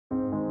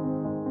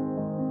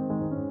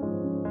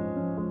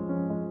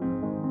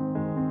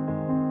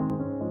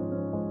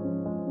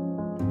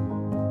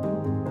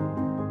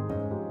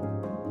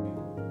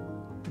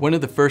One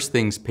of the first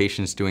things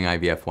patients doing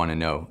IVF want to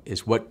know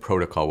is what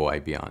protocol will I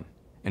be on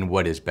and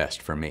what is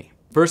best for me.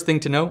 First thing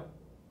to know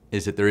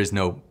is that there is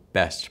no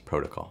best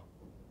protocol,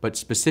 but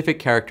specific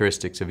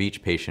characteristics of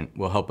each patient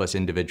will help us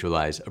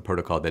individualize a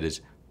protocol that is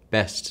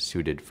best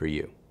suited for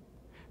you.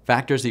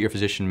 Factors that your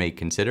physician may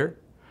consider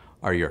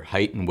are your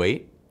height and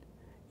weight,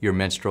 your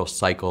menstrual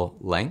cycle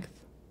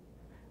length,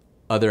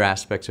 other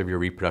aspects of your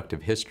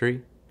reproductive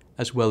history,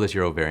 as well as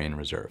your ovarian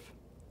reserve,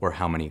 or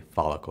how many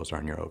follicles are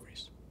in your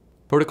ovaries.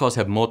 Protocols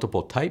have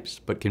multiple types,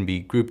 but can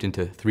be grouped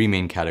into three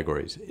main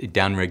categories. A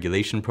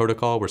downregulation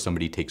protocol, where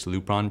somebody takes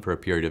Lupron for a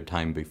period of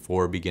time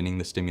before beginning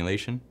the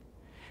stimulation,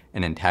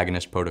 an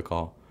antagonist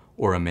protocol,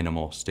 or a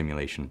minimal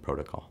stimulation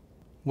protocol.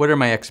 What are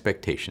my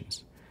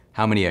expectations?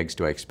 How many eggs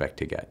do I expect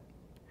to get?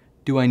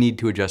 Do I need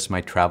to adjust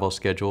my travel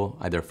schedule,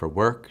 either for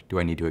work? Do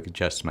I need to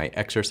adjust my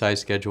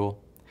exercise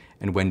schedule?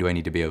 And when do I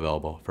need to be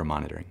available for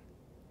monitoring?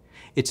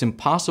 It's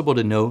impossible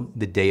to know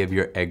the day of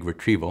your egg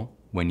retrieval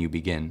when you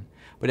begin,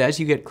 but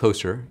as you get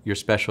closer, your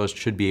specialist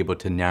should be able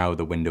to narrow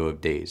the window of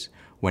days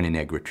when an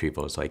egg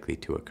retrieval is likely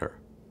to occur.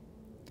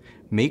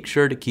 Make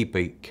sure to keep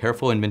a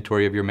careful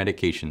inventory of your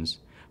medications,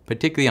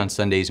 particularly on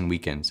Sundays and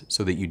weekends,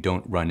 so that you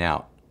don't run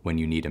out when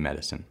you need a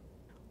medicine.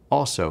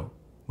 Also,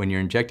 when you're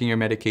injecting your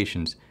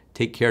medications,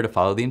 take care to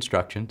follow the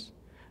instructions,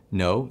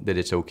 know that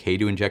it's okay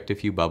to inject a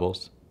few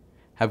bubbles,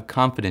 have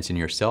confidence in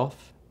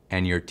yourself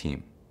and your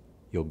team.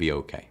 You'll be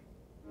okay.